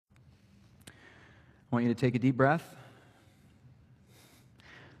I want you to take a deep breath.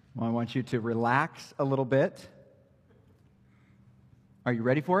 I want you to relax a little bit. Are you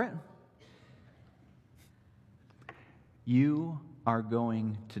ready for it? You are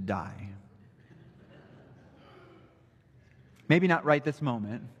going to die. Maybe not right this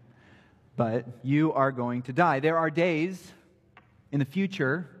moment, but you are going to die. There are days in the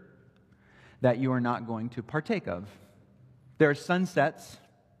future that you are not going to partake of. There are sunsets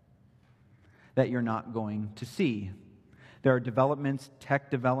that you're not going to see. There are developments,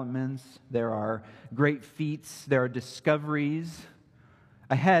 tech developments, there are great feats, there are discoveries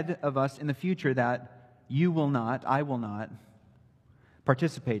ahead of us in the future that you will not, I will not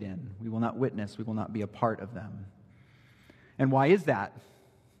participate in. We will not witness, we will not be a part of them. And why is that?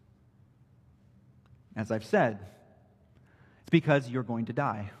 As I've said, it's because you're going to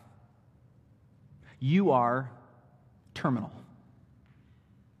die. You are terminal.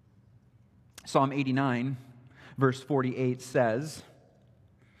 Psalm 89, verse 48 says,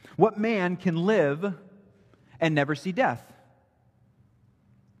 "What man can live and never see death?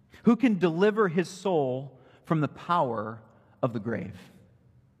 Who can deliver his soul from the power of the grave?"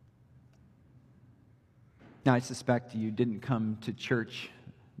 Now, I suspect you didn't come to church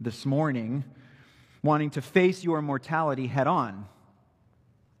this morning wanting to face your mortality head on.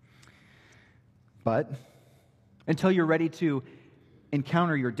 But until you're ready to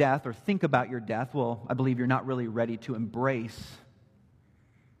encounter your death or think about your death, well, I believe you're not really ready to embrace,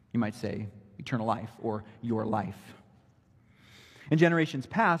 you might say, eternal life or your life. In generations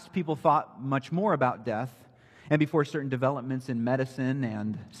past, people thought much more about death, and before certain developments in medicine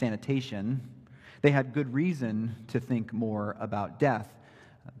and sanitation, they had good reason to think more about death.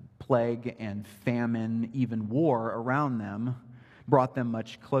 Plague and famine, even war around them, brought them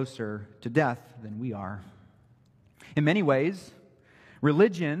much closer to death than we are. In many ways,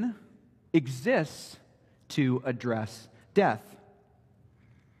 religion exists to address death.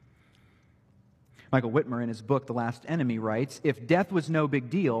 Michael Whitmer, in his book, The Last Enemy, writes, "If death was no big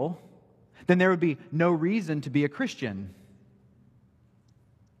deal, then there would be no reason to be a Christian."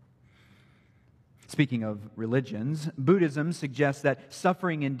 Speaking of religions, Buddhism suggests that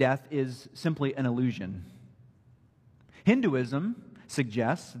suffering in death is simply an illusion. Hinduism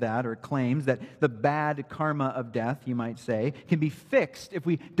suggests that, or claims that the bad karma of death, you might say, can be fixed if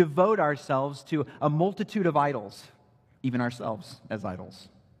we devote ourselves to a multitude of idols, even ourselves as idols.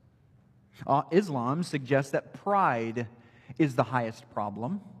 Islam suggests that pride is the highest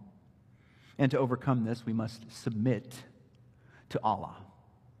problem, and to overcome this, we must submit to Allah.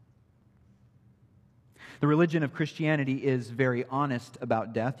 The religion of Christianity is very honest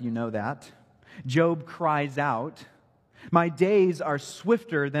about death, you know that. Job cries out, "My days are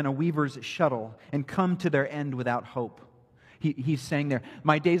swifter than a weaver's shuttle and come to their end without hope." He's saying there,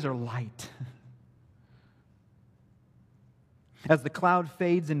 my days are light. As the cloud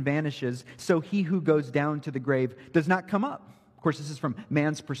fades and vanishes, so he who goes down to the grave does not come up. Of course, this is from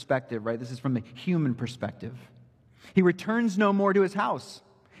man's perspective, right? This is from the human perspective. He returns no more to his house.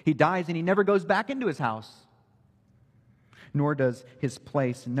 He dies and he never goes back into his house. Nor does his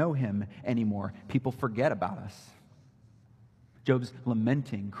place know him anymore. People forget about us. Job's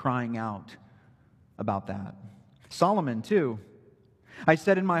lamenting, crying out about that. Solomon, too. "I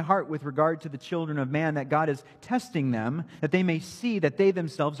said in my heart with regard to the children of man that God is testing them, that they may see that they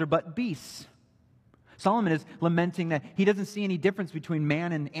themselves are but beasts." Solomon is lamenting that he doesn't see any difference between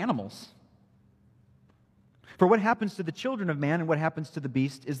man and animals. For what happens to the children of man and what happens to the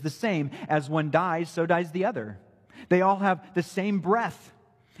beast is the same. As one dies, so dies the other. They all have the same breath.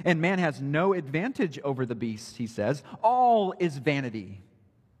 And man has no advantage over the beast, he says. All is vanity.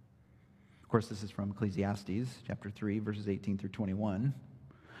 Of course, this is from Ecclesiastes, chapter 3, verses 18 through 21.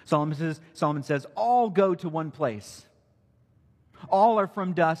 Solomon says, all go to one place. All are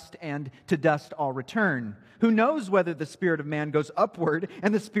from dust, and to dust all return. Who knows whether the spirit of man goes upward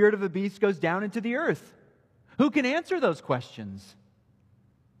and the spirit of the beast goes down into the earth? Who can answer those questions?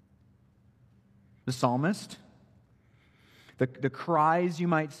 The psalmist? The cries, you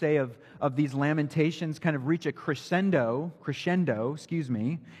might say, of these lamentations kind of reach a crescendo,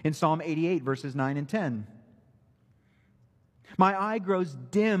 in Psalm 88, verses 9 and 10. "My eye grows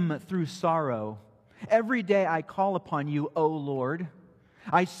dim through sorrow. Every day I call upon you, O Lord.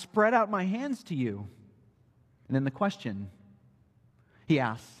 I spread out my hands to you." And then the question, he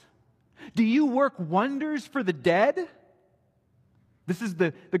asks, "Do you work wonders for the dead?" This is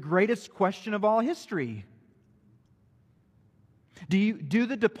the greatest question of all history. Do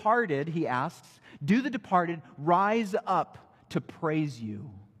the departed, he asks, do the departed rise up to praise you?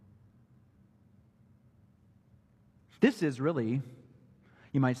 This is really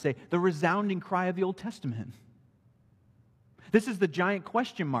You might say, the resounding cry of the Old Testament. This is the giant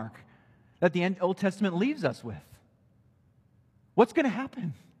question mark that the Old Testament leaves us with. What's going to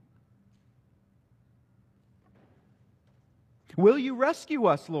happen? Will you rescue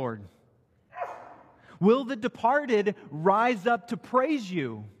us, Lord? Will the departed rise up to praise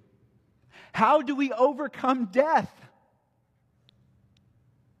you? How do we overcome death?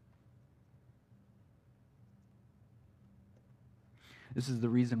 This is the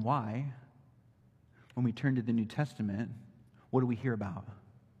reason why, when we turn to the New Testament, what do we hear about?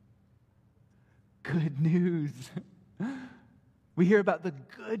 Good news. We hear about the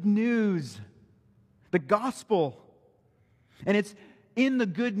good news, the gospel. And it's in the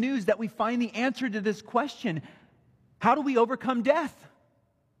good news that we find the answer to this question. How do we overcome death?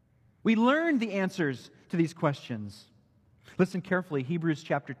 We learn the answers to these questions. Listen carefully, Hebrews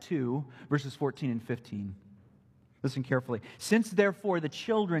chapter 2, verses 14 and 15. Listen carefully. Since therefore the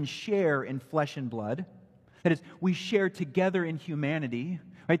children share in flesh and blood, that is, we share together in humanity,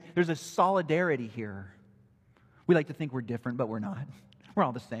 right? There's a solidarity here. We like to think we're different, but we're not. We're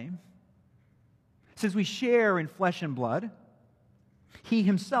all the same. Since we share in flesh and blood, He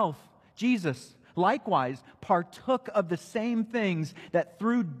Himself, Jesus, likewise partook of the same things, that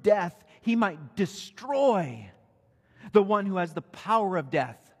through death He might destroy the one who has the power of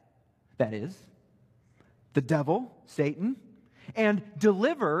death, that is, the devil, Satan, and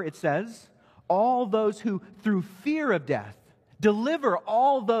deliver, it says, all those who through fear of death, deliver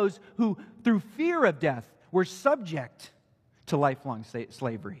all those who through fear of death were subject to lifelong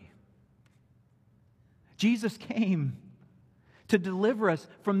slavery. Jesus came to deliver us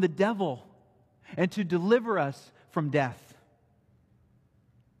from the devil and to deliver us from death.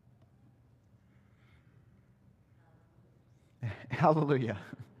 Hallelujah.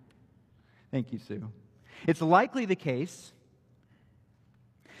 Thank you, Sue. It's likely the case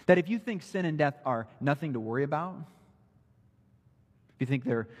that if you think sin and death are nothing to worry about, if you think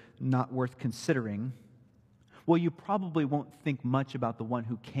they're not worth considering, well, you probably won't think much about the one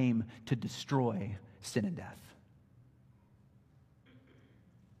who came to destroy sin and death.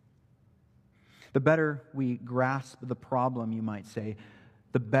 The better we grasp the problem, you might say,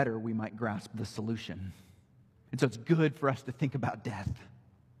 the better we might grasp the solution. And so it's good for us to think about death.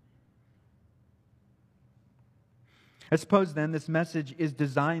 I suppose then this message is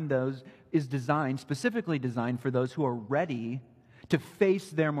specifically designed for those who are ready to face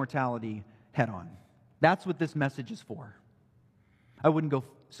their mortality head on. That's what this message is for. I wouldn't go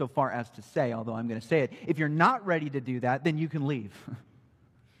so far as to say, although I'm going to say it, if you're not ready to do that, then you can leave.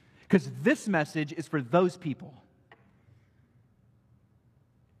 Because this message is for those people.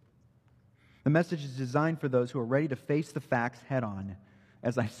 The message is designed for those who are ready to face the facts head on.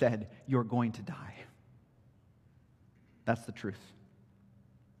 As I said, you're going to die. That's the truth.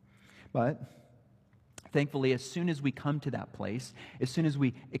 But thankfully, as soon as we come to that place, as soon as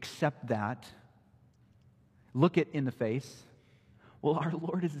we accept that, look it in the face, well, our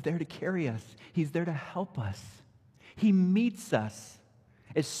Lord is there to carry us. He's there to help us. He meets us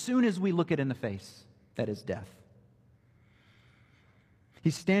as soon as we look it in the face, that is death.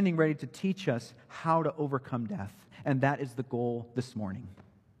 He's standing ready to teach us how to overcome death, and that is the goal this morning.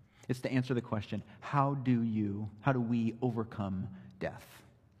 It's to answer the question, how do we overcome death?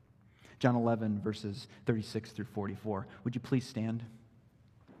 John 11, verses 36 through 44. Would you please stand?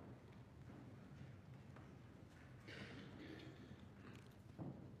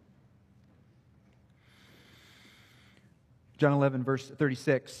 John 11, verse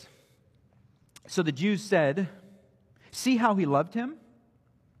 36. So the Jews said, "See how he loved him?"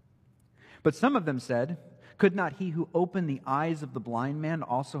 But some of them said, "Could not he who opened the eyes of the blind man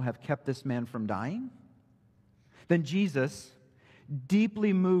also have kept this man from dying?" Then Jesus,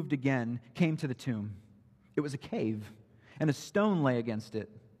 deeply moved again, came to the tomb. It was a cave, and a stone lay against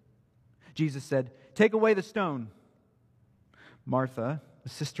it. Jesus said, "Take away the stone." Martha, the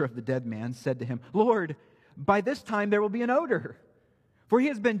sister of the dead man, said to him, "Lord, by this time there will be an odor, for he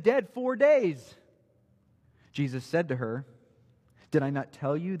has been dead 4 days." Jesus said to her, "Did I not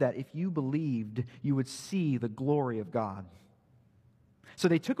tell you that if you believed, you would see the glory of God?" So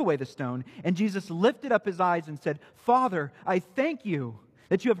they took away the stone, and Jesus lifted up his eyes and said, "Father, I thank you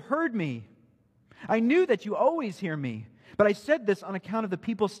that you have heard me. I knew that you always hear me, but I said this on account of the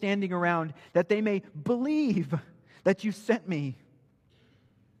people standing around, that they may believe that you sent me."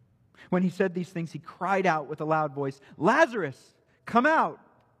 When he said these things, he cried out with a loud voice, "Lazarus, come out!"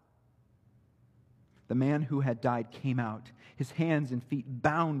 The man who had died came out, his hands and feet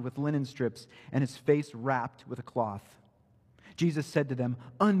bound with linen strips, and his face wrapped with a cloth. Jesus said to them,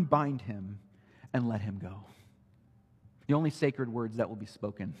 "Unbind him and let him go." The only sacred words that will be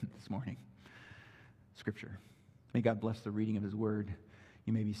spoken this morning. Scripture. May God bless the reading of His Word.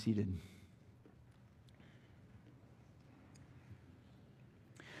 You may be seated.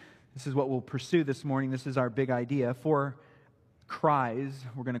 This is what we'll pursue this morning. This is our big idea. 4 cries,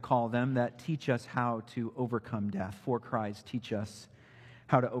 we're going to call them, that teach us how to overcome death. 4 cries teach us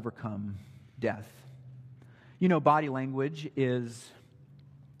how to overcome death. You know, body language is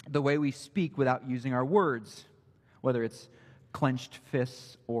the way we speak without using our words. Whether it's clenched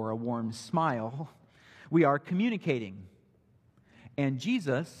fists or a warm smile, we are communicating. And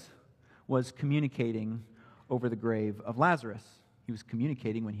Jesus was communicating over the grave of Lazarus. He was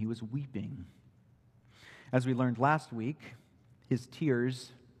communicating when he was weeping. As we learned last week, his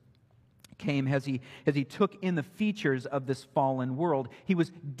tears came as he took in the features of this fallen world. He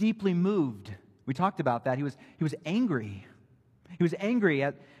was deeply moved. We talked about that. He was angry. He was angry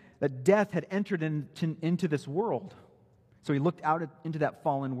at that death had entered into this world. So he looked out into that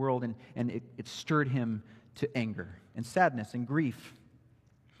fallen world, and it stirred him to anger and sadness and grief.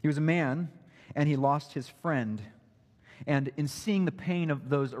 He was a man, and he lost his friend. And in seeing the pain of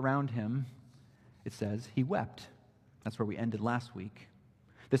those around him, it says he wept. That's where we ended last week.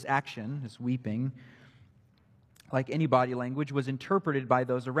 This action, this weeping, like any body language, was interpreted by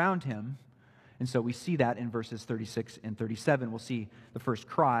those around him. And so we see that in verses 36 and 37. We'll see the first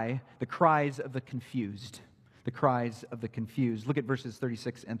cry, the cries of the confused. The cries of the confused. Look at verses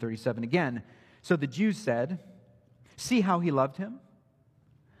 36 and 37 again. So the Jews said, "See how he loved him?"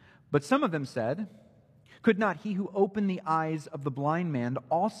 But some of them said, "Could not he who opened the eyes of the blind man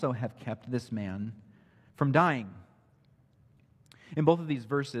also have kept this man from dying?" In both of these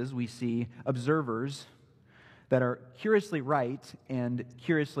verses, we see observers that are curiously right and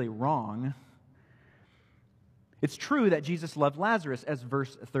curiously wrong. It's true that Jesus loved Lazarus, as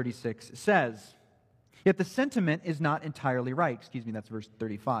verse 36 says. Yet the sentiment is not entirely right. Excuse me, that's verse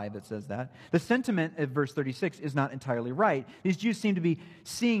 35 that says that. The sentiment of verse 36 is not entirely right. These Jews seem to be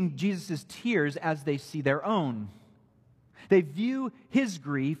seeing Jesus' tears as they see their own. They view his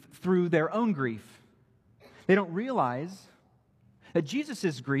grief through their own grief. They don't realize that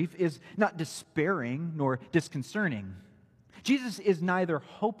Jesus' grief is not despairing nor disconcerting. Jesus is neither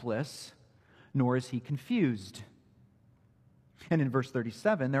hopeless nor is he confused. And in verse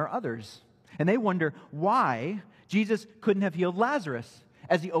 37, there are others. And they wonder why Jesus couldn't have healed Lazarus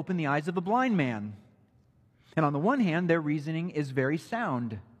as he opened the eyes of the blind man. And on the one hand, their reasoning is very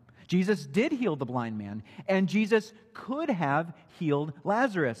sound. Jesus did heal the blind man, and Jesus could have healed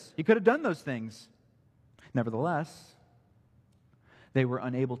Lazarus. He could have done those things. Nevertheless, they were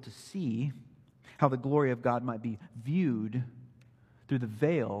unable to see how the glory of God might be viewed through the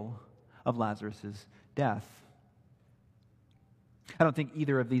veil of Lazarus' death. I don't think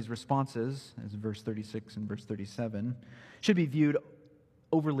either of these responses, as verse 36 and verse 37, should be viewed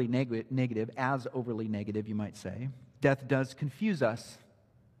overly negative, as overly negative, you might say. Death does confuse us.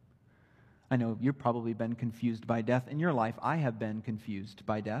 I know you've probably been confused by death in your life. I have been confused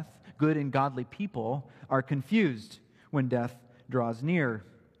by death. Good and godly people are confused when death draws near.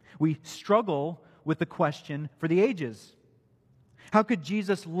 We struggle with the question for the ages. How could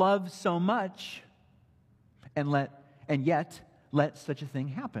Jesus love so much and yet let such a thing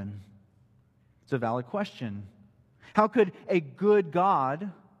happen? It's a valid question. How could a good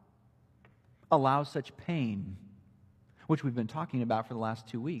God allow such pain? Which we've been talking about for the last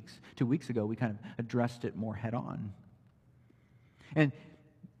 2 weeks. 2 weeks ago, we kind of addressed it more head on. And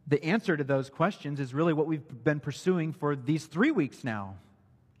the answer to those questions is really what we've been pursuing for these 3 weeks now.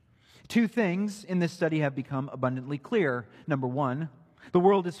 2 things in this study have become abundantly clear. Number 1, the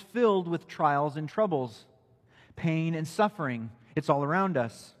world is filled with trials and troubles, pain and suffering. It's all around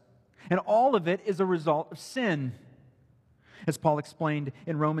us. And all of it is a result of sin. As Paul explained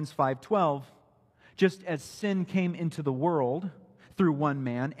in Romans 5:12, just as sin came into the world through one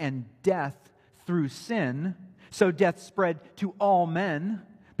man and death through sin, so death spread to all men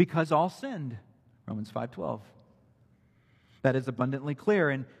because all sinned. Romans 5:12. That is abundantly clear.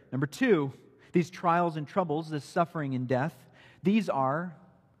 And number 2, these trials and troubles, this suffering and death, these are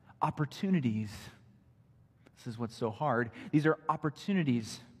opportunities. This is what's so hard. These are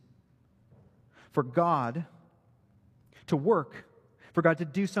opportunities for God to work, for God to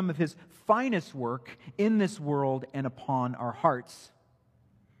do some of His finest work in this world and upon our hearts.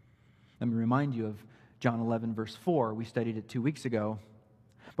 Let me remind you of John 11, verse 4. We studied it 2 weeks ago.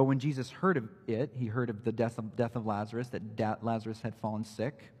 But when Jesus heard of it, he heard of the death of Lazarus, that Lazarus had fallen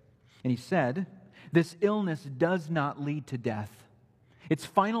sick. And he said, "This illness does not lead to death. Its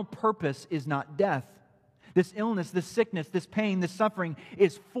final purpose is not death. This illness, this sickness, this pain, this suffering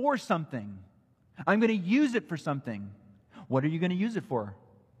is for something. I'm going to use it for something. What are you going to use it for?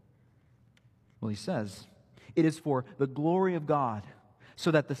 Well, he says, it is for the glory of God,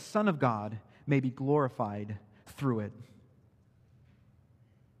 so that the Son of God may be glorified through it.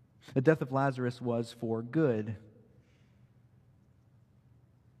 The death of Lazarus was for good.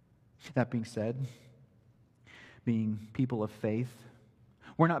 That being said, being people of faith,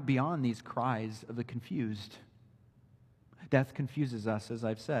 we're not beyond these cries of the confused. Death confuses us, as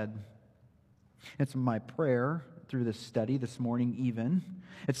I've said. It's my prayer through this study this morning even.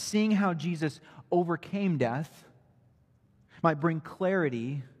 It's seeing how Jesus overcame death might bring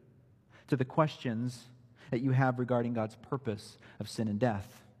clarity to the questions that you have regarding God's purpose of sin and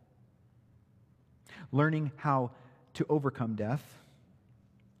death. Learning how to overcome death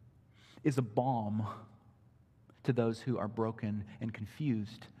is a balm to those who are broken and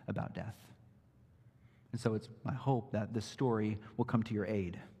confused about death. And so it's my hope that this story will come to your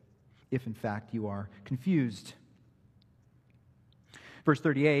aid, if in fact you are confused. Verse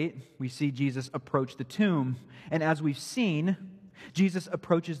 38, we see Jesus approach the tomb. And as we've seen, Jesus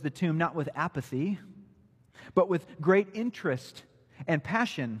approaches the tomb not with apathy, but with great interest and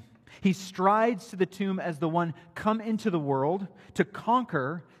passion. He strides to the tomb as the one come into the world to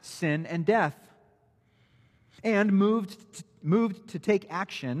conquer sin and death. And moved to take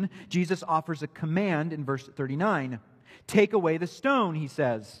action, Jesus offers a command in verse 39. Take away the stone, he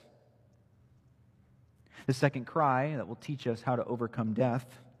says. The second cry that will teach us how to overcome death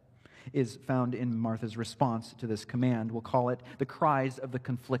is found in Martha's response to this command. We'll call it the cries of the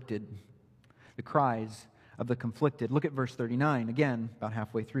conflicted. The cries of the conflicted. Look at verse 39, again, about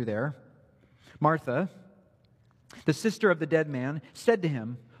halfway through there. Martha, the sister of the dead man, said to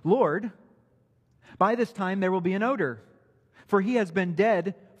him, Lord, by this time there will be an odor, for he has been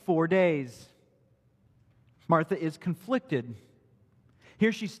dead 4 days. Martha is conflicted.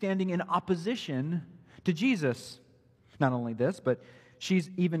 Here she's standing in opposition to Jesus. Not only this, but she's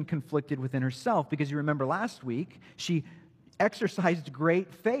even conflicted within herself, because you remember last week, she exercised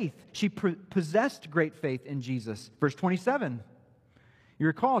great faith. She possessed great faith in Jesus. Verse 27, you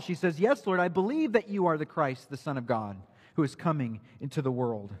recall, she says, Yes, Lord, I believe that you are the Christ, the Son of God, who is coming into the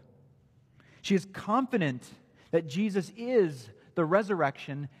world. She is confident that Jesus is the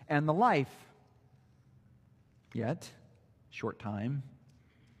resurrection and the life. Yet, short time,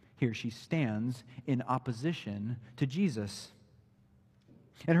 here she stands in opposition to Jesus.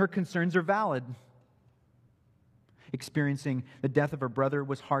 And her concerns are valid. Experiencing the death of her brother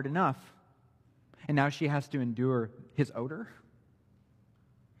was hard enough, and now she has to endure his odor.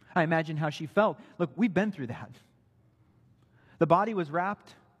 I imagine how she felt. Look, we've been through that. The body was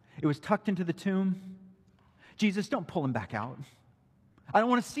wrapped. It was tucked into the tomb. Jesus, don't pull him back out. I don't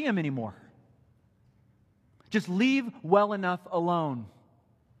want to see him anymore. Just leave well enough alone.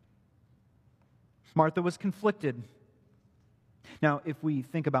 Martha was conflicted. Now, if we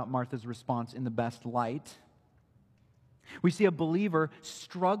think about Martha's response in the best light, we see a believer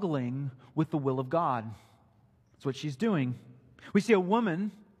struggling with the will of God. That's what she's doing. We see a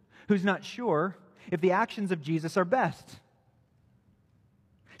woman who's not sure if the actions of Jesus are best.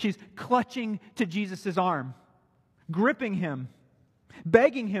 She's clutching to Jesus' arm, gripping him,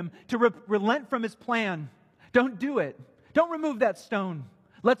 begging him to relent from his plan. Don't do it. Don't remove that stone.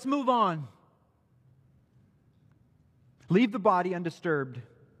 Let's move on. Leave the body undisturbed.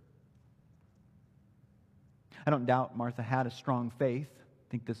 I don't doubt Martha had a strong faith. I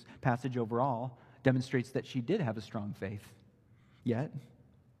think this passage overall demonstrates that she did have a strong faith. Yet,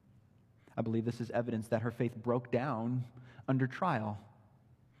 I believe this is evidence that her faith broke down under trial,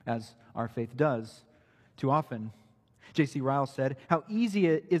 as our faith does too often. J.C. Ryle said, "How easy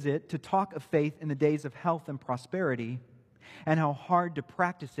is it to talk of faith in the days of health and prosperity, and how hard to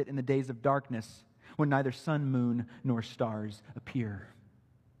practice it in the days of darkness, when neither sun, moon, nor stars appear."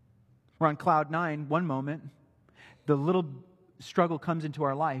 We're on cloud 9 one moment. The little struggle comes into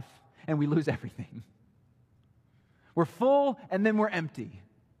our life, and we lose everything. We're full, and then we're empty.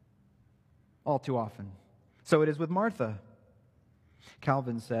 All too often. So it is with Martha.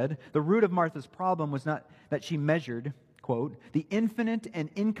 Calvin said, the root of Martha's problem was not that she measured, quote, the infinite and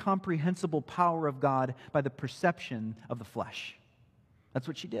incomprehensible power of God by the perception of the flesh. That's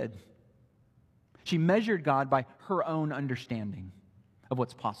what she did. She measured God by her own understanding of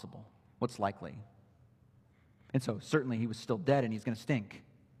what's possible, what's likely. And so certainly he was still dead and he's going to stink.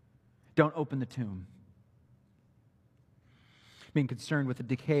 Don't open the tomb. Being concerned with the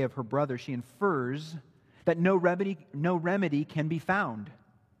decay of her brother, she infers that no remedy can be found.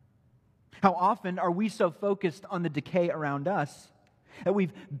 How often are we so focused on the decay around us that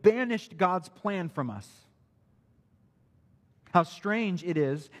we've banished God's plan from us? How strange it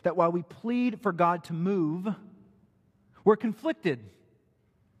is that while we plead for God to move, We're conflicted.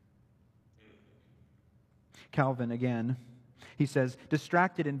 Calvin, again, he says,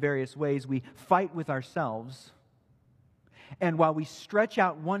 distracted in various ways, we fight with ourselves. And while we stretch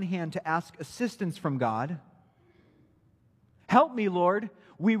out one hand to ask assistance from God, help me, Lord,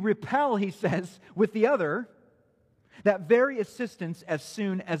 we repel, he says, with the other, that very assistance as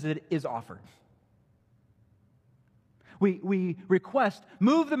soon as it is offered. We request,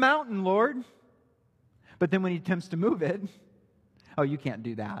 move the mountain, Lord. But then when he attempts to move it, oh, you can't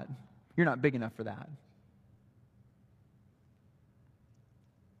do that. You're not big enough for that.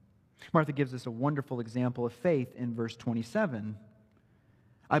 Martha gives us a wonderful example of faith in verse 27.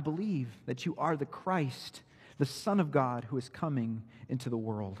 I believe that you are the Christ, the Son of God who is coming into the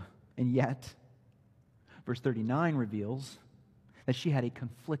world. And yet, verse 39 reveals that she had a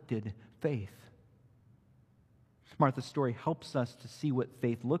conflicted faith. Martha's story helps us to see what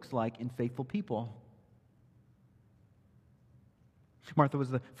faith looks like in faithful people. Martha was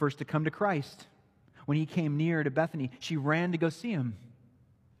the first to come to Christ. When he came near to Bethany, she ran to go see him.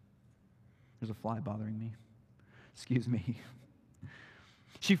 There's a fly bothering me. Excuse me.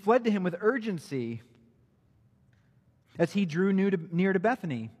 She fled to him with urgency as he drew near to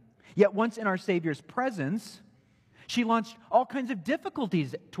Bethany. Yet once in our Savior's presence, she launched all kinds of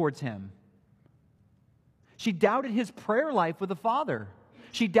difficulties towards him. She doubted his prayer life with the Father.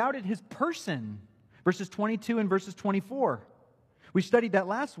 She doubted his person, verses 22 and verses 24. We studied that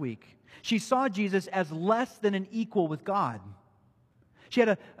last week. She saw Jesus as less than an equal with God.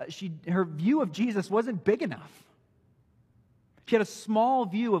 Her view of Jesus wasn't big enough. She had a small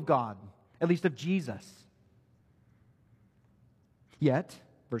view of God, at least of Jesus. Yet,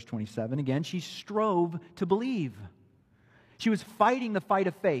 verse 27 again, she strove to believe. She was fighting the fight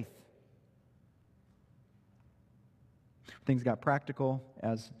of faith. Things got practical,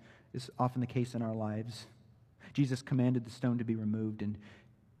 as is often the case in our lives. Jesus commanded the stone to be removed, and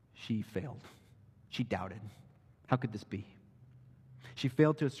she failed. She doubted. How could this be? She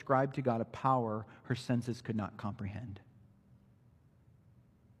failed to ascribe to God a power her senses could not comprehend.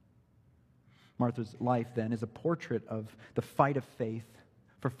 Martha's life, then, is a portrait of the fight of faith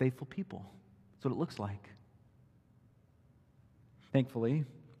for faithful people. That's what it looks like. Thankfully,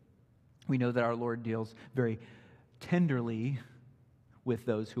 we know that our Lord deals very tenderly with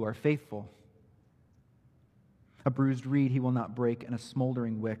those who are faithful. A bruised reed he will not break, and a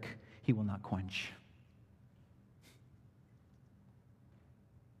smoldering wick he will not quench.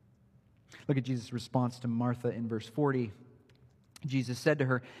 Look at Jesus' response to Martha in verse 40. Jesus said to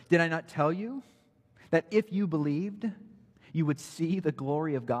her, "Did I not tell you that if you believed, you would see the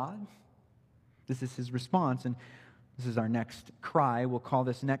glory of God?" This is his response, and this is our next cry. We'll call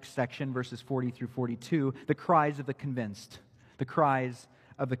this next section, verses 40 through 42, the cries of the convinced. The cries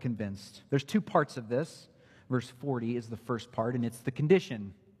of the convinced. There's two parts of this. Verse 40 is the first part, and it's the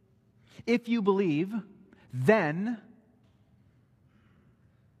condition. If you believe, then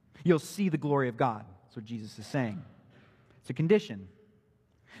you'll see the glory of God. That's what Jesus is saying. It's a condition.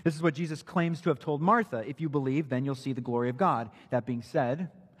 This is what Jesus claims to have told Martha. If you believe, then you'll see the glory of God. That being said,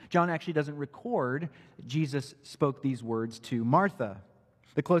 John actually doesn't record Jesus spoke these words to Martha.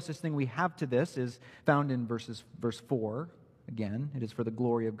 The closest thing we have to this is found in verse 4. Again, it is for the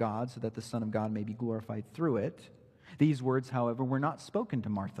glory of God, so that the Son of God may be glorified through it. These words, however, were not spoken to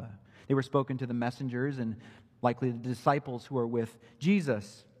Martha. They were spoken to the messengers and likely the disciples who are with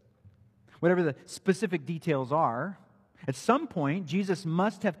Jesus. Whatever the specific details are, at some point, Jesus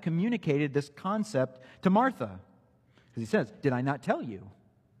must have communicated this concept to Martha. Because he says, "Did I not tell you?"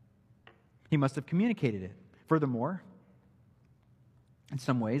 He must have communicated it. Furthermore, in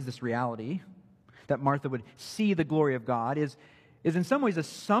some ways, this reality that Martha would see the glory of God is in some ways a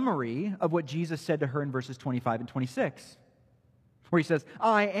summary of what Jesus said to her in verses 25 and 26, where he says,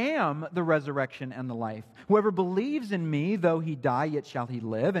 "I am the resurrection and the life. Whoever believes in me, though he die, yet shall he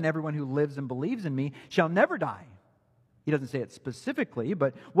live, and everyone who lives and believes in me shall never die." He doesn't say it specifically,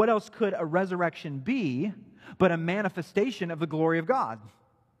 but what else could a resurrection be but a manifestation of the glory of God?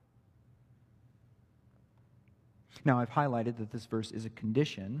 Now, I've highlighted that this verse is a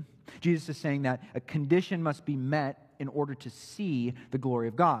condition. Jesus is saying that a condition must be met in order to see the glory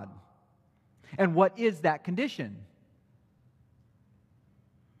of God. And what is that condition?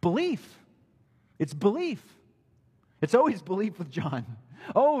 Belief. It's belief. It's always belief with John.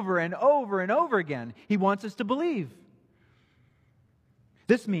 Over and over and over again, he wants us to believe.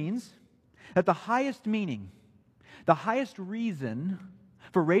 This means that the highest meaning, the highest reason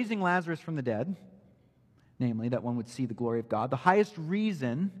for raising Lazarus from the dead, namely that one would see the glory of God, the highest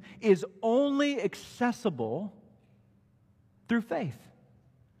reason is only accessible through faith.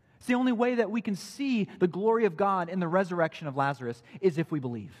 It's the only way that we can see the glory of God in the resurrection of Lazarus is if we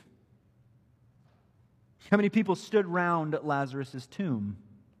believe. How many people stood round Lazarus' tomb?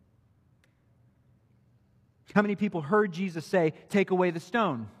 How many people heard Jesus say, "Take away the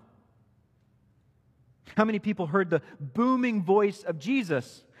stone"? How many people heard the booming voice of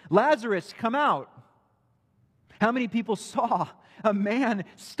Jesus, "Lazarus, come out"? How many people saw a man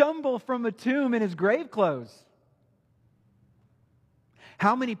stumble from a tomb in his grave clothes?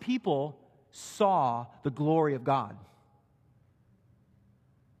 How many people saw the glory of God?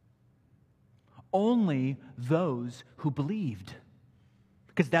 Only those who believed.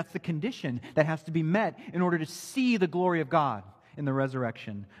 Because that's the condition that has to be met in order to see the glory of God in the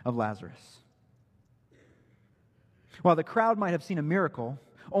resurrection of Lazarus. While the crowd might have seen a miracle,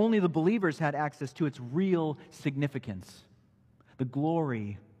 only the believers had access to its real significance, the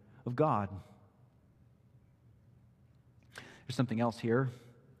glory of God. There's something else here.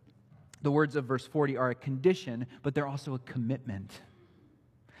 The words of verse 40 are a condition, but they're also a commitment.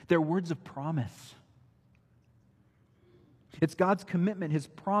 They're words of promise. It's God's commitment, His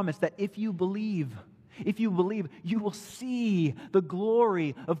promise that if you believe, you will see the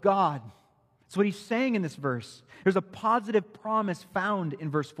glory of God. That's what He's saying in this verse. There's a positive promise found in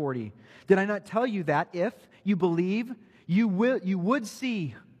verse 40. Did I not tell you that if you believe, you will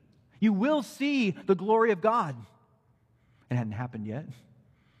see the glory of God? It hadn't happened yet.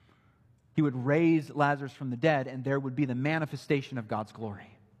 He would raise Lazarus from the dead, and there would be the manifestation of God's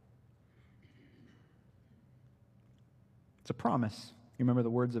glory. It's a promise. You remember the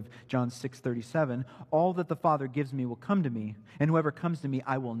words of John 6:37, "All that the Father gives me will come to me, and whoever comes to me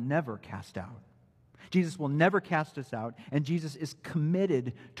I will never cast out." Jesus will never cast us out, and Jesus is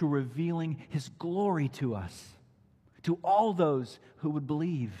committed to revealing His glory to us, to all those who would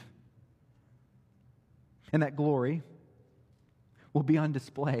believe. And that glory will be on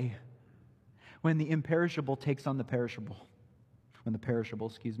display when the imperishable takes on the perishable. When the perishable,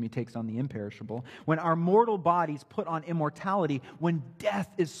 takes on the imperishable. When our mortal bodies put on immortality. When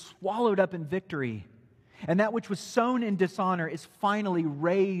death is swallowed up in victory. And that which was sown in dishonor is finally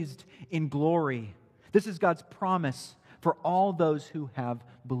raised in glory. This is God's promise for all those who have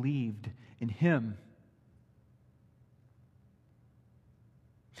believed in Him.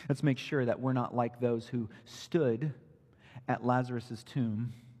 Let's make sure that we're not like those who stood at Lazarus'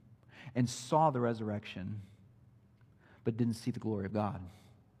 tomb and saw the resurrection, but didn't see the glory of God.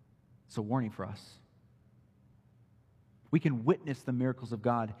 It's a warning for us. We can witness the miracles of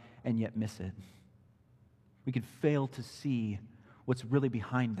God and yet miss it. We can fail to see what's really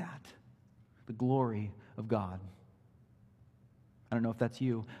behind that, the glory of God. I don't know if that's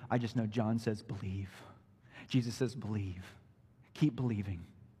you. I just know John says believe. Jesus says believe. Keep believing.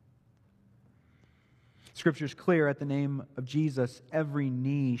 Scripture's clear, at the name of Jesus, every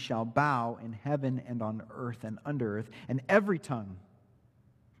knee shall bow in heaven and on earth and under earth, and every tongue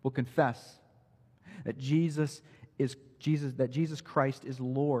will confess that Jesus Christ is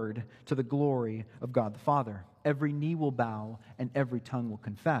Lord, to the glory of God the Father. Every knee will bow and every tongue will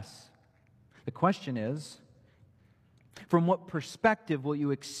confess. The question is, from what perspective will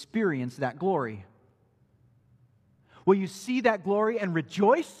you experience that glory? Will you see that glory and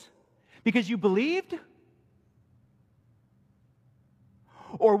rejoice because you believed?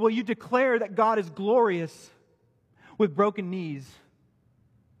 Or will you declare that God is glorious with broken knees?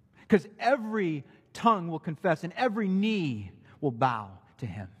 Because every tongue will confess and every knee will bow to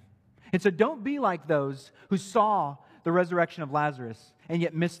Him. And so don't be like those who saw the resurrection of Lazarus and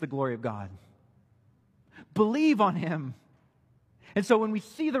yet missed the glory of God. Believe on Him. And so when we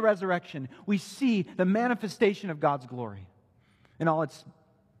see the resurrection, we see the manifestation of God's glory in all its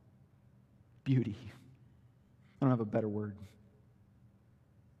beauty. I don't have a better word.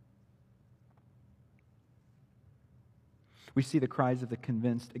 We see the cries of the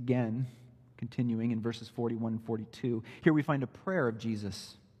convinced again, continuing in verses 41 and 42. Here we find a prayer of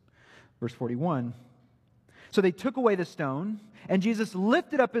Jesus. Verse 41. So they took away the stone, and Jesus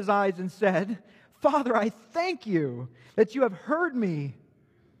lifted up His eyes and said, "Father, I thank You that You have heard me.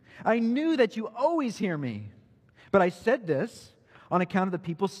 I knew that You always hear me. But I said this on account of the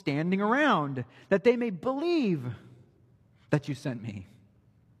people standing around, that they may believe that You sent me."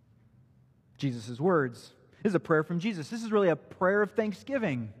 Jesus' words. This is a prayer from Jesus. This is really a prayer of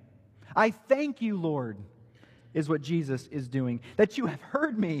thanksgiving. I thank You, Lord, is what Jesus is doing, that You have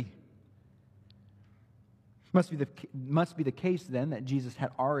heard me. Must be the case then that Jesus had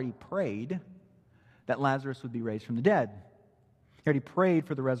already prayed that Lazarus would be raised from the dead. He already prayed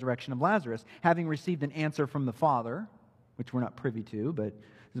for the resurrection of Lazarus, having received an answer from the Father, which we're not privy to, but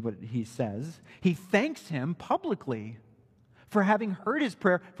this is what He says. He thanks Him publicly for having heard his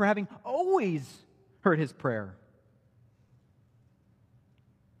prayer, for having always heard his prayer.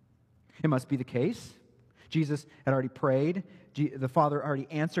 It must be the case. Jesus had already prayed. The Father already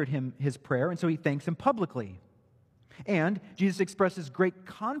answered him his prayer, and so he thanks him publicly. And Jesus expresses great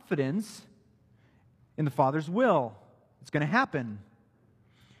confidence in the Father's will. It's going to happen.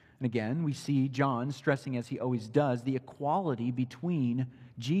 And again, we see John stressing, as he always does, the equality between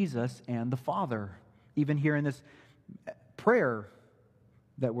Jesus and the Father, even here in this prayer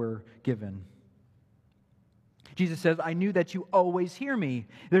that we're given. Jesus says, I knew that you always hear me.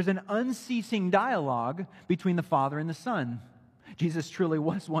 There's an unceasing dialogue between the Father and the Son. Jesus truly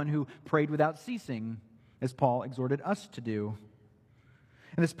was one who prayed without ceasing, as Paul exhorted us to do.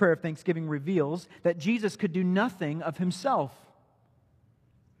 And this prayer of thanksgiving reveals that Jesus could do nothing of himself.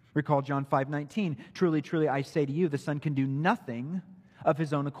 Recall John 5:19. Truly, truly, I say to you, the Son can do nothing of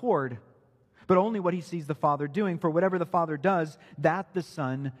his own accord, but only what he sees the Father doing. For whatever the Father does, that the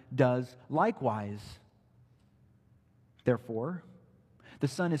Son does likewise. Therefore, the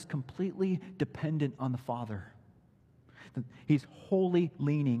Son is completely dependent on the Father. He's wholly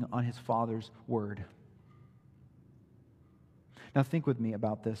leaning on his Father's word. Now think with me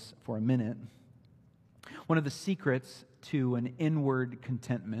about this for a minute. One of the secrets to an inward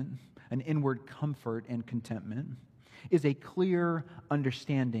contentment, an inward comfort and contentment, is a clear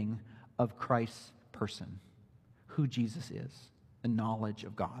understanding of Christ's person, who Jesus is, the knowledge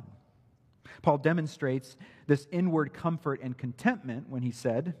of God. Paul demonstrates this inward comfort and contentment when he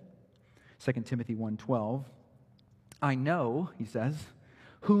said, 2 Timothy 1:12, I know, he says,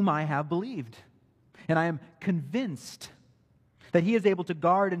 whom I have believed, and I am convinced that he is able to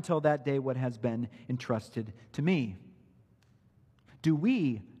guard until that day what has been entrusted to me. Do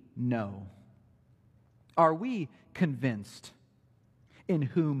we know? Are we convinced in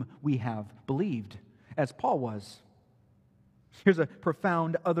whom we have believed, as Paul was? Here's a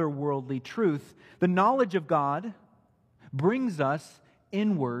profound otherworldly truth. The knowledge of God brings us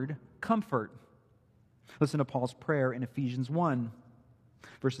inward comfort. Listen to Paul's prayer in Ephesians 1,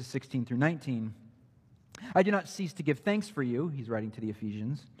 verses 16 through 19. I do not cease to give thanks for you, he's writing to the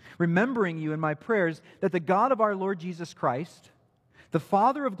Ephesians, remembering you in my prayers, that the God of our Lord Jesus Christ, the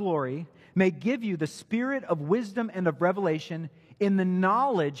Father of glory, may give you the spirit of wisdom and of revelation in the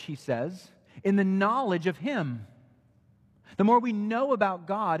knowledge, he says, in the knowledge of him. The more we know about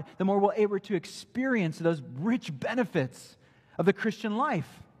God, the more we're able to experience those rich benefits of the Christian life.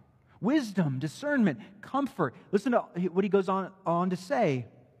 Wisdom, discernment, comfort. Listen to what he goes on to say.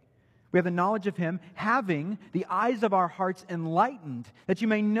 We have the knowledge of him, having the eyes of our hearts enlightened, that you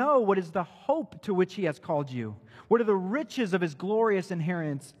may know what is the hope to which he has called you, what are the riches of his glorious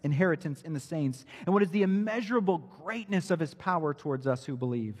inheritance in the saints, and what is the immeasurable greatness of his power towards us who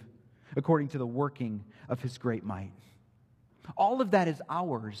believe, according to the working of his great might. All of that is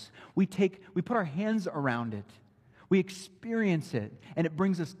ours. We put our hands around it. We experience it, and it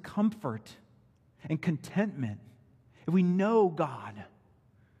brings us comfort and contentment. If we know God,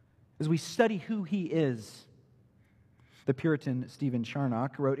 as we study who he is. The Puritan Stephen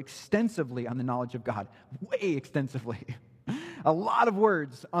Charnock wrote extensively on the knowledge of God, way extensively. A lot of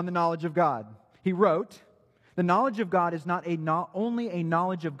words on the knowledge of God. He wrote, the knowledge of God is not only a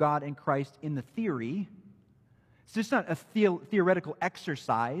knowledge of God and Christ in the theory. It's just not a theoretical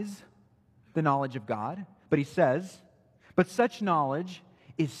exercise, the knowledge of God. But he says, but such knowledge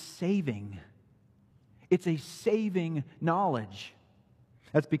is saving. It's a saving knowledge.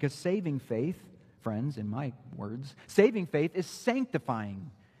 That's because saving faith, friends, in my words, saving faith is sanctifying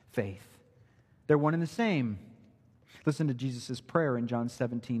faith. They're one and the same. Listen to Jesus' prayer in John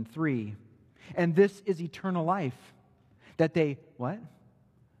 17:3. And this is eternal life, that they, what?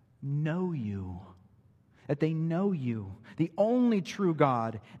 Know you. That they know you, the only true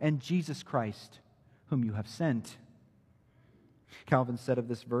God, and Jesus Christ, whom you have sent. Calvin said of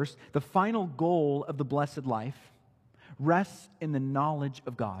this verse, the final goal of the blessed life rests in the knowledge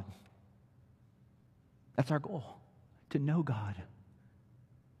of God. That's our goal, to know God,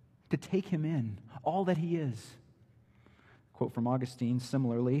 to take him in, all that he is. Quote from Augustine,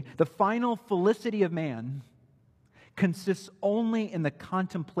 similarly, the final felicity of man consists only in the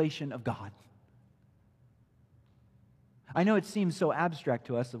contemplation of God. I know it seems so abstract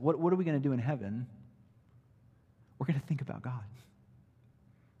to us. What are we going to do in heaven? We're going to think about God.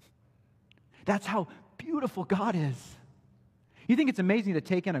 That's how beautiful God is. You think it's amazing to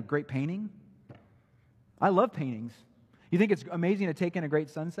take in a great painting? I love paintings. You think it's amazing to take in a great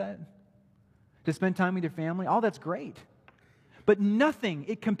sunset? To spend time with your family? All that's great. But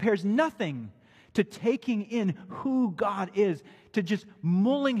it compares nothing to taking in who God is, to just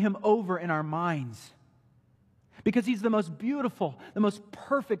mulling him over in our minds. Because He's the most beautiful, the most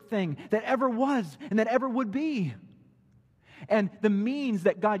perfect thing that ever was and that ever would be. And the means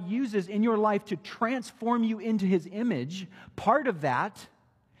that God uses in your life to transform you into His image, part of that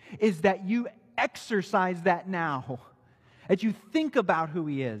is that you exercise that now. That you think about who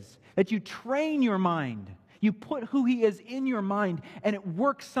He is. That you train your mind. You put who He is in your mind, and it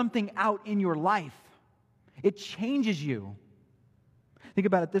works something out in your life. It changes you. Think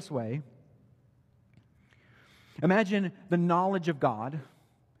about it this way. Imagine the knowledge of God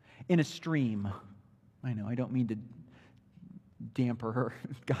in a stream. I know, I don't mean to damper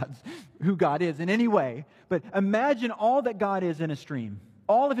who God is in any way, but imagine all that God is in a stream.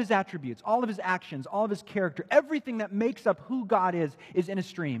 All of His attributes, all of His actions, all of His character, everything that makes up who God is in a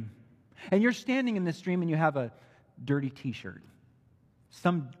stream. And you're standing in this stream and you have a dirty t-shirt,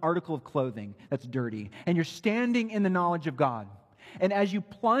 some article of clothing that's dirty, and you're standing in the knowledge of God. And as you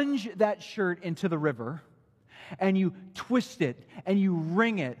plunge that shirt into the river, and you twist it, and you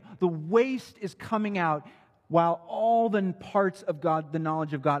wring it, the waste is coming out while all the parts of God, the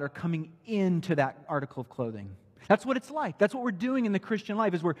knowledge of God, are coming into that article of clothing. That's what it's like. That's what we're doing in the Christian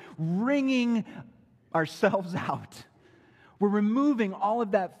life, is we're wringing ourselves out. We're removing all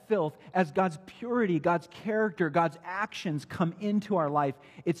of that filth as God's purity, God's character, God's actions come into our life.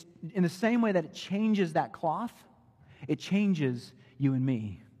 It's in the same way that it changes that cloth, it changes you and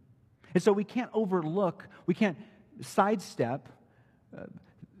me. And so we can't overlook, we can't sidestep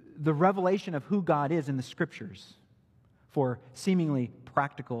the revelation of who God is in the Scriptures for seemingly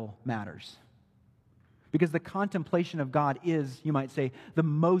practical matters. Because the contemplation of God is, you might say, the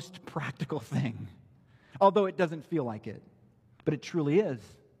most practical thing. Although it doesn't feel like it. But it truly is.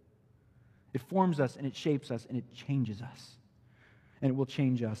 It forms us and it shapes us and it changes us. And it will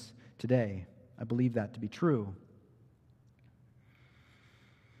change us today. I believe that to be true.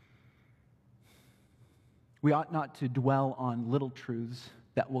 We ought not to dwell on little truths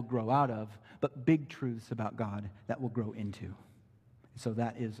that we'll grow out of, but big truths about God that we'll grow into. So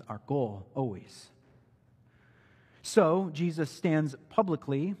that is our goal, always. So Jesus stands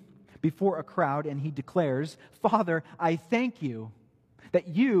publicly before a crowd and He declares, "Father, I thank You that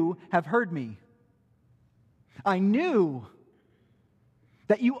You have heard me. I knew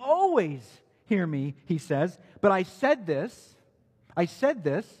that You always hear me," He says, "but I said this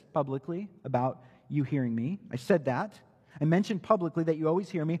publicly about You hearing me. I said that. I mentioned publicly that You always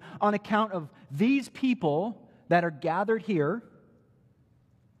hear me on account of these people that are gathered here.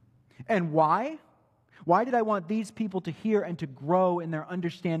 And why? Why did I want these people to hear and to grow in their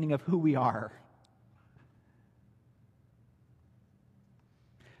understanding of who we are?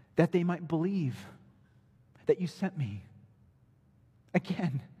 That they might believe that You sent me."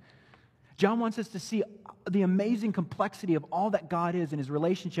 Again, John wants us to see the amazing complexity of all that God is in His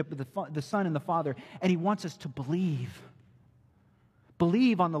relationship with the Son and the Father, and He wants us to believe.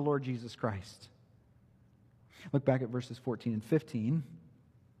 Believe on the Lord Jesus Christ. Look back at verses 14 and 15.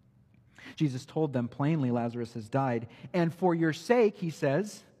 Jesus told them plainly, Lazarus has died, and for your sake, He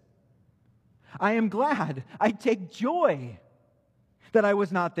says, I am glad, I take joy that I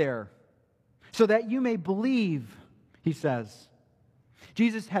was not there, so that you may believe, He says.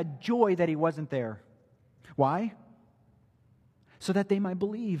 Jesus had joy that He wasn't there. Why? So that they might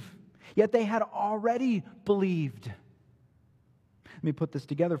believe. Yet they had already believed. Let me put this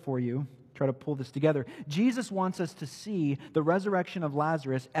together for you. Try to pull this together. Jesus wants us to see the resurrection of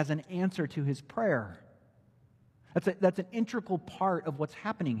Lazarus as an answer to His prayer. That's an integral part of what's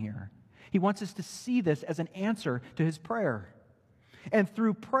happening here. He wants us to see this as an answer to His prayer. And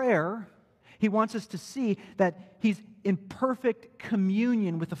through prayer, He wants us to see that He's in perfect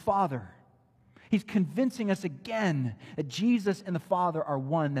communion with the Father. He's convincing us again that Jesus and the Father are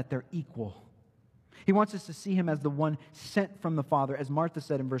one, that they're equal. He wants us to see Him as the one sent from the Father, as Martha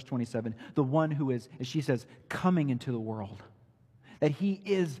said in verse 27, the one who is, as she says, coming into the world. That He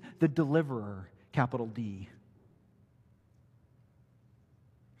is the deliverer, capital D.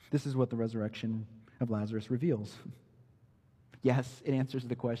 This is what the resurrection of Lazarus reveals. Yes, it answers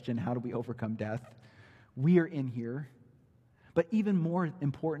the question, how do we overcome death? We are in here, but even more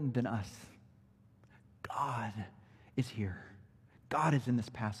important than us, God is here. God is in this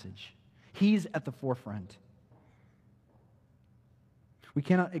passage. He's at the forefront. We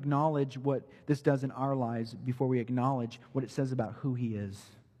cannot acknowledge what this does in our lives before we acknowledge what it says about who He is.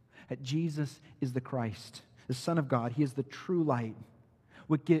 That Jesus is the Christ, the Son of God. He is the true light,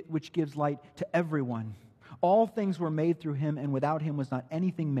 which gives light to everyone. All things were made through Him, and without Him was not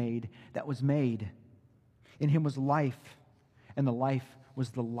anything made that was made. In Him was life, and the life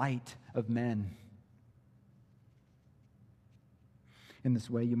was the light of men. In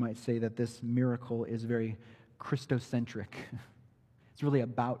this way, you might say that this miracle is very Christocentric. It's really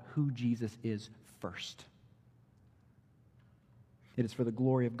about who Jesus is first. It is for the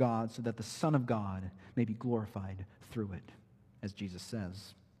glory of God, so that the Son of God may be glorified through it, as Jesus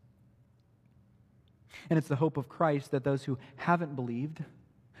says. And it's the hope of Christ that those who haven't believed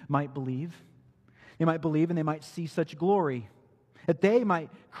might believe. They might believe and they might see such glory, that they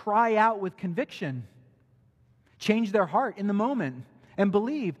might cry out with conviction, change their heart in the moment, and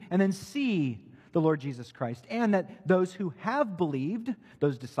believe, and then see the Lord Jesus Christ. And that those who have believed,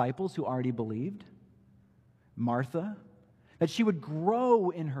 those disciples who already believed, Martha, that she would grow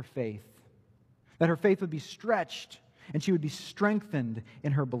in her faith, that her faith would be stretched, and she would be strengthened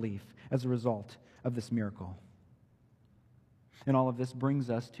in her belief as a result of this miracle. And all of this brings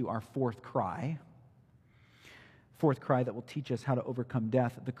us to our fourth cry that will teach us how to overcome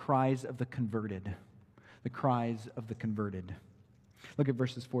death, the cries of the converted. The cries of the converted. Look at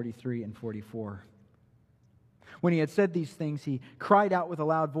verses 43 and 44. When he had said these things, he cried out with a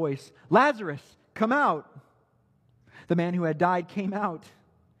loud voice, "Lazarus, come out!" The man who had died came out,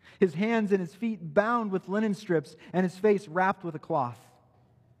 his hands and his feet bound with linen strips, and his face wrapped with a cloth.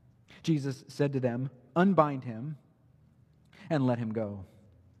 Jesus said to them, "Unbind him and let him go."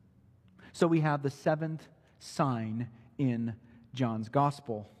 So we have the seventh sign in John's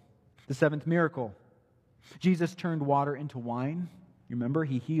gospel, the seventh miracle. Jesus turned water into wine. You remember,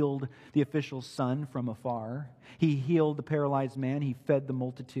 he healed the official's son from afar. He healed the paralyzed man. He fed the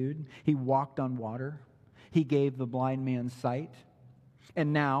multitude. He walked on water. He gave the blind man sight.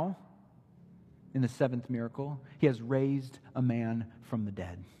 And now, in the seventh miracle, he has raised a man from the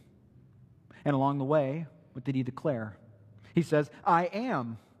dead. And along the way, what did he declare? He says, "I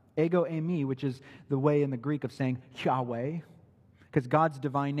am," ego eimi, which is the way in the Greek of saying Yahweh, because God's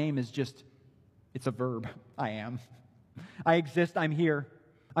divine name is just, it's a verb. I am. I exist. I'm here.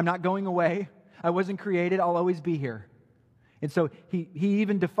 I'm not going away. I wasn't created. I'll always be here. And so he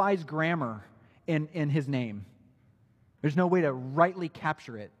even defies grammar in his name. There's no way to rightly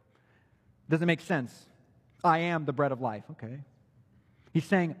capture it. It doesn't make sense. I am the bread of life. Okay. He's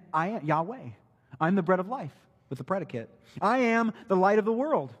saying, I am Yahweh. I'm the bread of life with the predicate. I am the light of the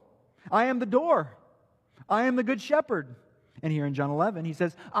world. I am the door. I am the good shepherd. And here in John 11, he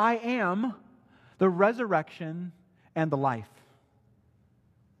says, I am the resurrection and the life.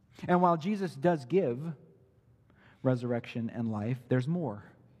 And while Jesus does give resurrection and life, there's more.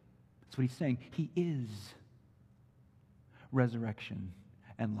 That's what he's saying. He is resurrection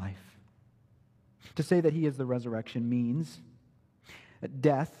and life. To say that he is the resurrection means that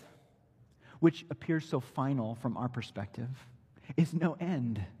death, which appears so final from our perspective, is no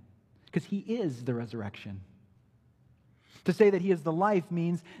end, because he is the resurrection. To say that he is the life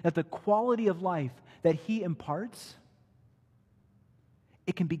means that the quality of life that he imparts,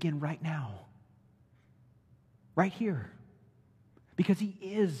 it can begin right now, right here, because he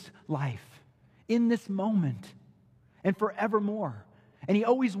is life in this moment and forevermore. And he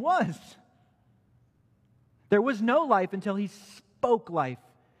always was. There was no life until he spoke life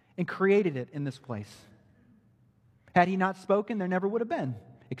and created it in this place. Had he not spoken, there never would have been,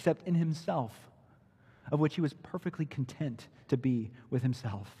 except in himself, of which he was perfectly content to be with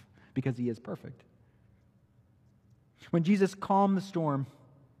himself, because he is perfect. When Jesus calmed the storm,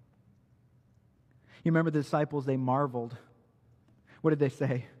 you remember the disciples, they marveled. What did they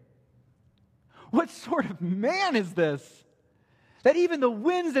say? What sort of man is this, that even the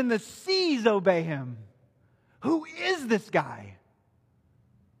winds and the seas obey him? Who is this guy?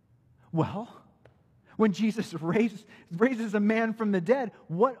 Well, when Jesus raises a man from the dead,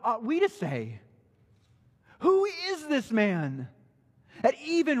 what ought we to say? Who is this man that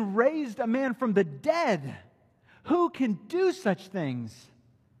even raised a man from the dead? Who can do such things?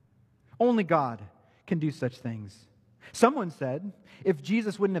 Only God can do such things. Someone said, if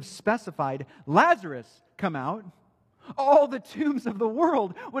Jesus wouldn't have specified, Lazarus, come out, all the tombs of the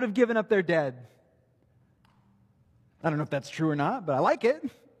world would have given up their dead. I don't know if that's true or not, but I like it.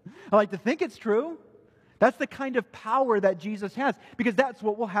 I like to think it's true. That's the kind of power that Jesus has, because that's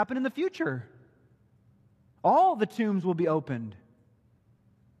what will happen in the future. All the tombs will be opened.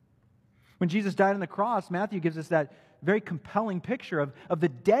 When Jesus died on the cross, Matthew gives us that very compelling picture of the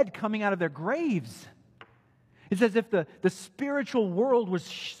dead coming out of their graves. It's as if the spiritual world was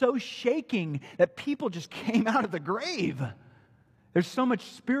so shaking that people just came out of the grave. There's so much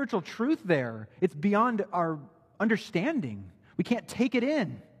spiritual truth there. It's beyond our understanding. We can't take it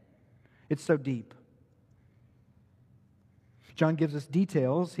in. It's so deep. John gives us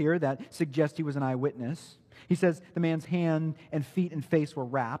details here that suggest he was an eyewitness. He says the man's hand and feet and face were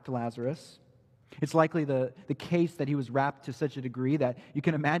wrapped, Lazarus. It's likely the case that he was wrapped to such a degree that you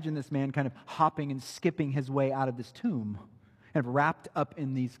can imagine this man kind of hopping and skipping his way out of this tomb, kind of wrapped up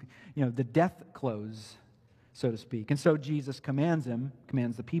in these, the death clothes, so to speak. And so Jesus commands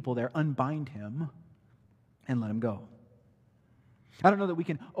the people there, unbind him and let him go. I don't know that we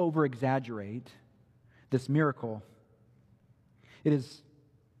can over-exaggerate this miracle. It is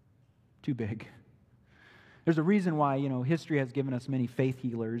too big. There's a reason why, history has given us many faith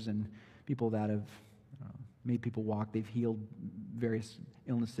healers and people that have made people walk. They've healed various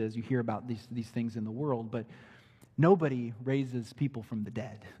illnesses. You hear about these things in the world, but nobody raises people from the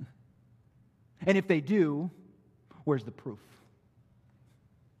dead. And if they do, where's the proof?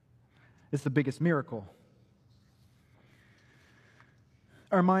 It's the biggest miracle.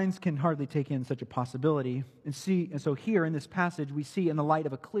 Our minds can hardly take in such a possibility. And so here in this passage, we see in the light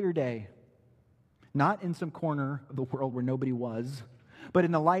of a clear day, not in some corner of the world where nobody was, but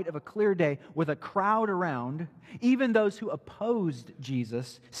in the light of a clear day with a crowd around, even those who opposed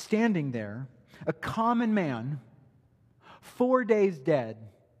Jesus standing there, a common man, 4 days dead,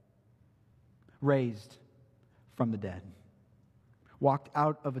 raised from the dead, walked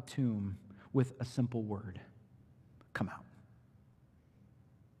out of a tomb with a simple word, come out.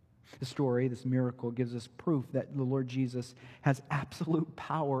 The story, this miracle, gives us proof that the Lord Jesus has absolute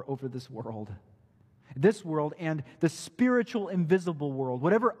power over this world. This world and the spiritual invisible world.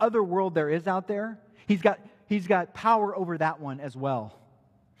 Whatever other world there is out there, He's got power over that one as well.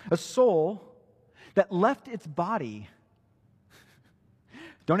 A soul that left its body.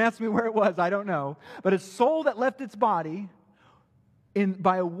 Don't ask me where it was, I don't know. But a soul that left its body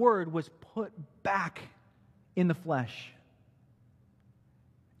by a word was put back in the flesh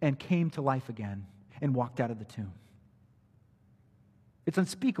and came to life again and walked out of the tomb. It's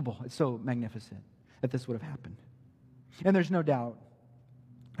unspeakable. It's so magnificent that this would have happened. And there's no doubt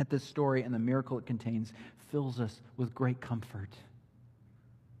that this story and the miracle it contains fills us with great comfort.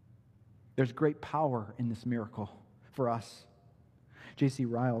 There's great power in this miracle for us. J.C.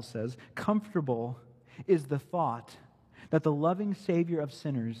 Ryle says, "Comfortable is the thought that the loving Savior of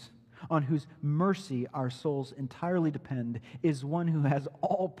sinners, on whose mercy our souls entirely depend, is one who has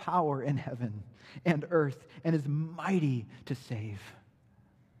all power in heaven and earth and is mighty to save."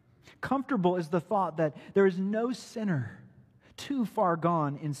 Comfortable is the thought that there is no sinner too far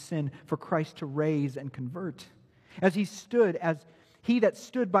gone in sin for Christ to raise and convert. As he that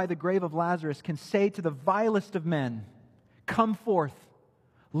stood by the grave of Lazarus can say to the vilest of men, "Come forth,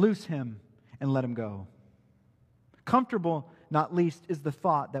 loose him, and let him go." Comfortable, not least, is the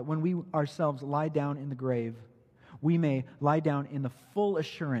thought that when we ourselves lie down in the grave, we may lie down in the full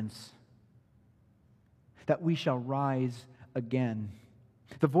assurance that we shall rise again.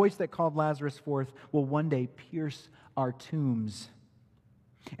 The voice that called Lazarus forth will one day pierce our tombs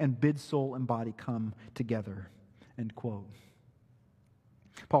and bid soul and body come together. End quote.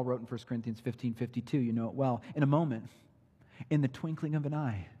 Paul wrote in 1 Corinthians 15:52, you know it well, in a moment, in the twinkling of an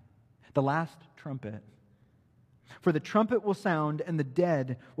eye, the last trumpet. For the trumpet will sound, and the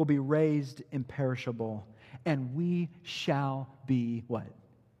dead will be raised imperishable, and we shall be what?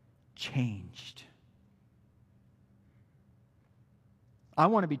 Changed. I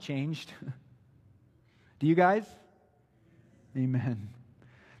want to be changed. Do you guys? Amen.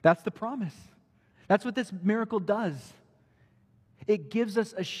 That's the promise. That's what this miracle does. It gives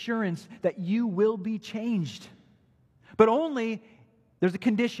us assurance that you will be changed. But only, there's a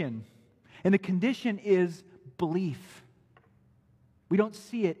condition. And the condition is belief. We don't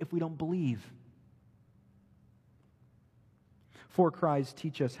see it if we don't believe. 4 cries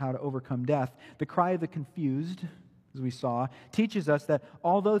teach us how to overcome death. The cry of the confused, as we saw, teaches us that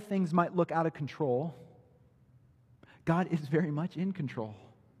although things might look out of control, God is very much in control.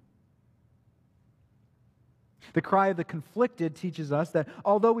 The cry of the conflicted teaches us that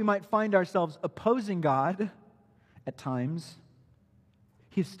although we might find ourselves opposing God at times,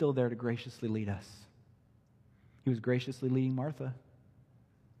 He is still there to graciously lead us. He was graciously leading Martha.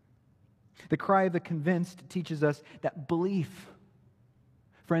 The cry of the convinced teaches us that belief,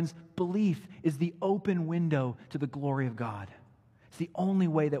 friends, belief is the open window to the glory of God. It's the only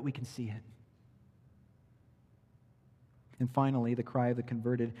way that we can see it. And finally, the cry of the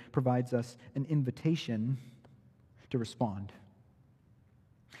converted provides us an invitation to respond.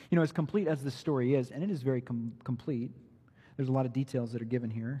 You know, as complete as this story is, and it is very complete, there's a lot of details that are given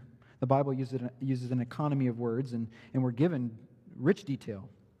here. The Bible uses an economy of words, and we're given rich detail.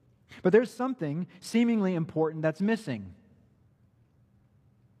 But there's something seemingly important that's missing.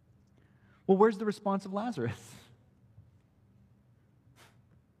 Well, where's the response of Lazarus?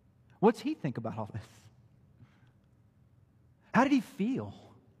 What's he think about all this? How did he feel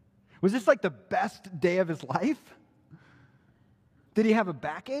Was this like the best day of his life? Did he have a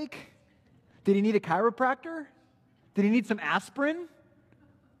backache? Did he need a chiropractor? Did he need some aspirin?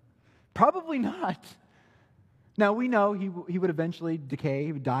 Probably not. Now, we know he would eventually decay,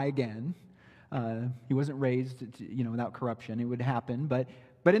 he would die again. He wasn't raised without corruption. It would happen. But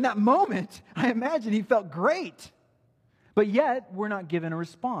in that moment, I imagine he felt great. But yet, we're not given a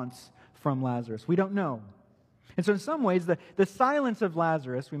response from Lazarus. We don't know. And so in some ways, the silence of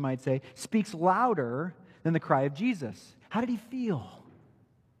Lazarus, we might say, speaks louder than the cry of Jesus. How did he feel?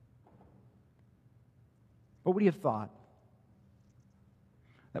 What would he have thought?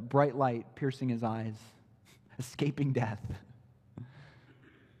 That bright light piercing his eyes, escaping death.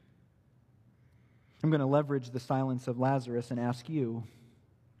 I'm going to leverage the silence of Lazarus and ask you,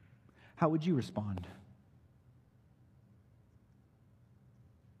 how would you respond?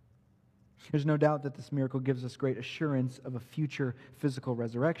 There's no doubt that this miracle gives us great assurance of a future physical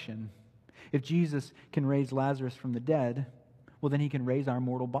resurrection. If Jesus can raise Lazarus from the dead, well, then he can raise our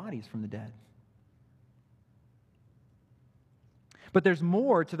mortal bodies from the dead. But there's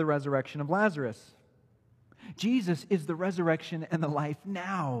more to the resurrection of Lazarus. Jesus is the resurrection and the life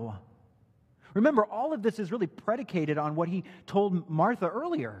now. Remember, all of this is really predicated on what he told Martha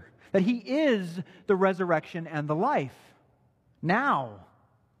earlier, that he is the resurrection and the life now.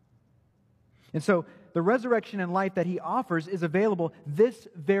 And so the resurrection and life that he offers is available this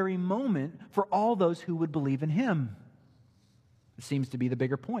very moment for all those who would believe in him. It seems to be the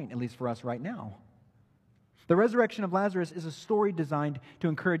bigger point, at least for us right now. The resurrection of Lazarus is a story designed to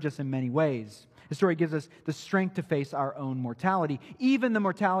encourage us in many ways. The story gives us the strength to face our own mortality, even the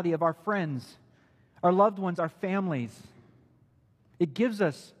mortality of our friends, our loved ones, our families. It gives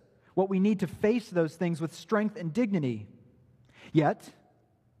us what we need to face those things with strength and dignity. Yet,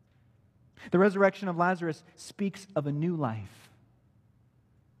 the resurrection of Lazarus speaks of a new life.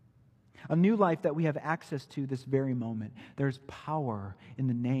 A new life that we have access to this very moment. There's power in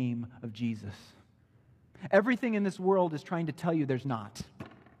the name of Jesus. Everything in this world is trying to tell you there's not.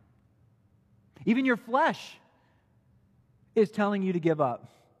 Even your flesh is telling you to give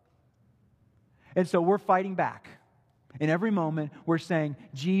up. And so we're fighting back. In every moment, we're saying,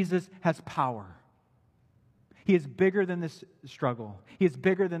 Jesus has power. He is bigger than this struggle. He is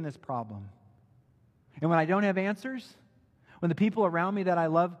bigger than this problem. And when I don't have answers, when the people around me that I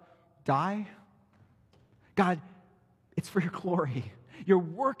love die, God, it's for your glory. You're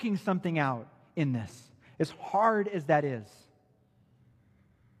working something out in this, as hard as that is.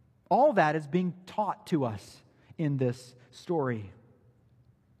 All that is being taught to us in this story.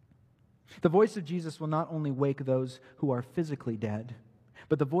 The voice of Jesus will not only wake those who are physically dead,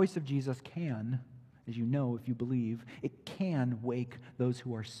 but the voice of Jesus can, as you know if you believe, it can wake those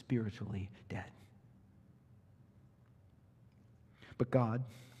who are spiritually dead. But God,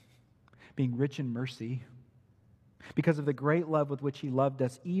 being rich in mercy, because of the great love with which he loved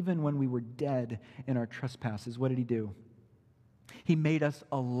us, even when we were dead in our trespasses, what did he do? He made us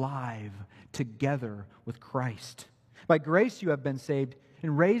alive together with Christ. By grace you have been saved,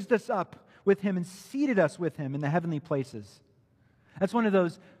 and raised us up with him and seated us with him in the heavenly places. That's one of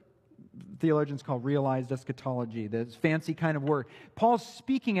those theologians call realized eschatology, this fancy kind of word. Paul's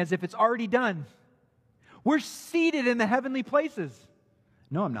speaking as if it's already done. We're seated in the heavenly places.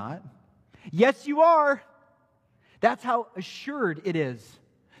 No, I'm not. Yes, you are. That's how assured it is.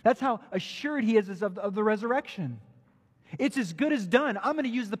 That's how assured he is of the resurrection. It's as good as done. I'm going to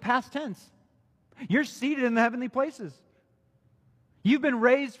use the past tense. You're seated in the heavenly places. You've been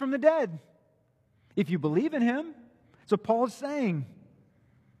raised from the dead. If you believe in him. So Paul is saying.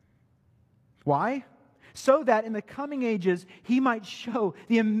 Why? So that in the coming ages he might show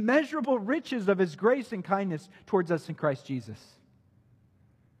the immeasurable riches of his grace and kindness towards us in Christ Jesus.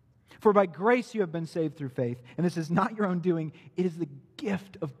 For by grace you have been saved through faith, and this is not your own doing, it is the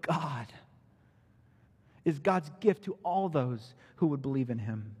gift of God. It is God's gift to all those who would believe in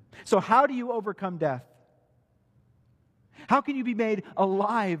him. So how do you overcome death? How can you be made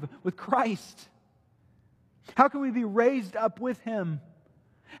alive with Christ? How can we be raised up with him?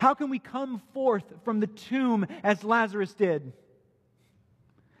 How can we come forth from the tomb as Lazarus did?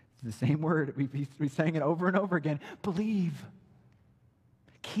 It's the same word. We sang it over and over again. Believe.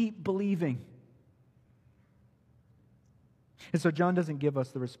 Keep believing. And so John doesn't give us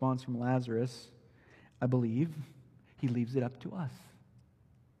the response from Lazarus, I believe. He leaves it up to us.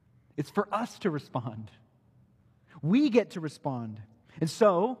 It's for us to respond. We get to respond. And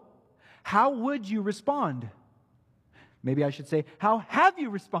so, how would you respond? Maybe I should say, how have you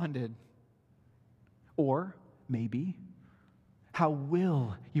responded? Or maybe, how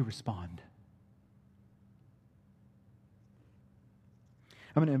will you respond?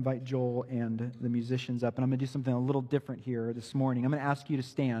 I'm going to invite Joel and the musicians up, and I'm going to do something a little different here this morning. I'm going to ask you to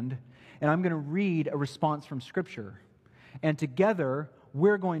stand, and I'm going to read a response from Scripture. And together,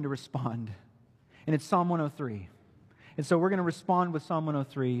 we're going to respond. And it's Psalm 103. And so we're going to respond with Psalm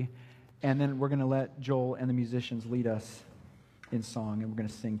 103, and then we're going to let Joel and the musicians lead us in song, and we're going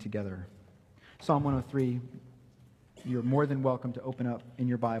to sing together. Psalm 103, you're more than welcome to open up in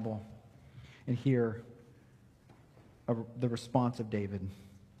your Bible and hear the response of David.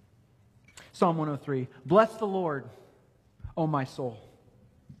 Psalm 103, bless the Lord, O my soul,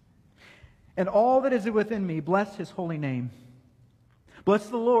 and all that is within me, bless his holy name. Bless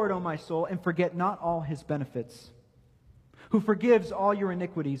the Lord, O my soul, and forget not all his benefits, who forgives all your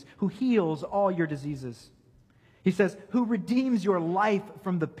iniquities, who heals all your diseases. He says, who redeems your life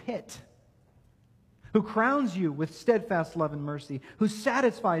from the pit, who crowns you with steadfast love and mercy, who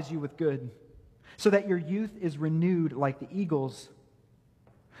satisfies you with good, so that your youth is renewed like the eagles.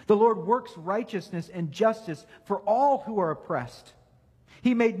 The Lord works righteousness and justice for all who are oppressed.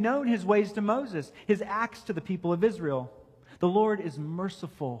 He made known his ways to Moses, his acts to the people of Israel. The Lord is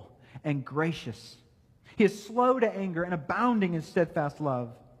merciful and gracious. He is slow to anger and abounding in steadfast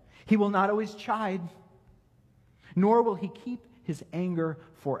love. He will not always chide, nor will he keep his anger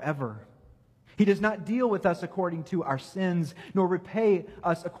forever. He does not deal with us according to our sins, nor repay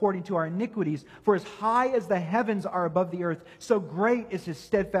us according to our iniquities. For as high as the heavens are above the earth, so great is his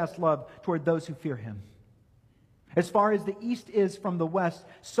steadfast love toward those who fear him. As far as the east is from the west,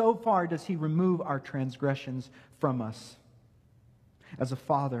 so far does he remove our transgressions from us. As a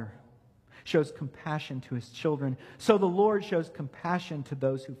father shows compassion to his children, so the Lord shows compassion to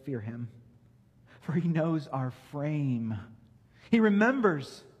those who fear him. For he knows our frame. He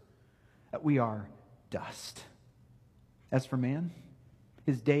remembers that we are dust. As for man,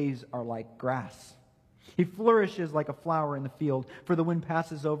 his days are like grass. He flourishes like a flower in the field, for the wind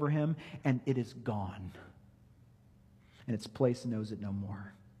passes over him, and it is gone, and its place knows it no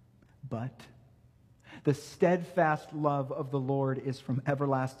more. But the steadfast love of the Lord is from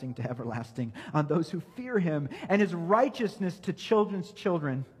everlasting to everlasting on those who fear him, and his righteousness to children's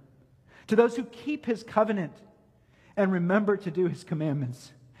children, to those who keep his covenant and remember to do his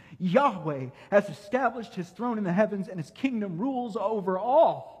commandments. Yahweh has established his throne in the heavens, and his kingdom rules over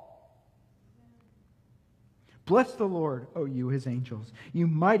all. Bless the Lord, O you, his angels, you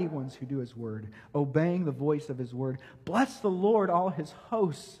mighty ones who do his word, obeying the voice of his word. Bless the Lord, all his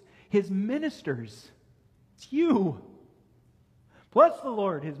hosts, his ministers. It's you. Bless the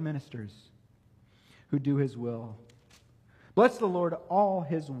Lord, his ministers, who do his will. Bless the Lord, all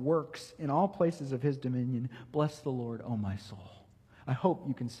his works in all places of his dominion. Bless the Lord, O my soul. I hope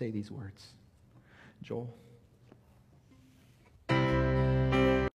you can say these words. Joel.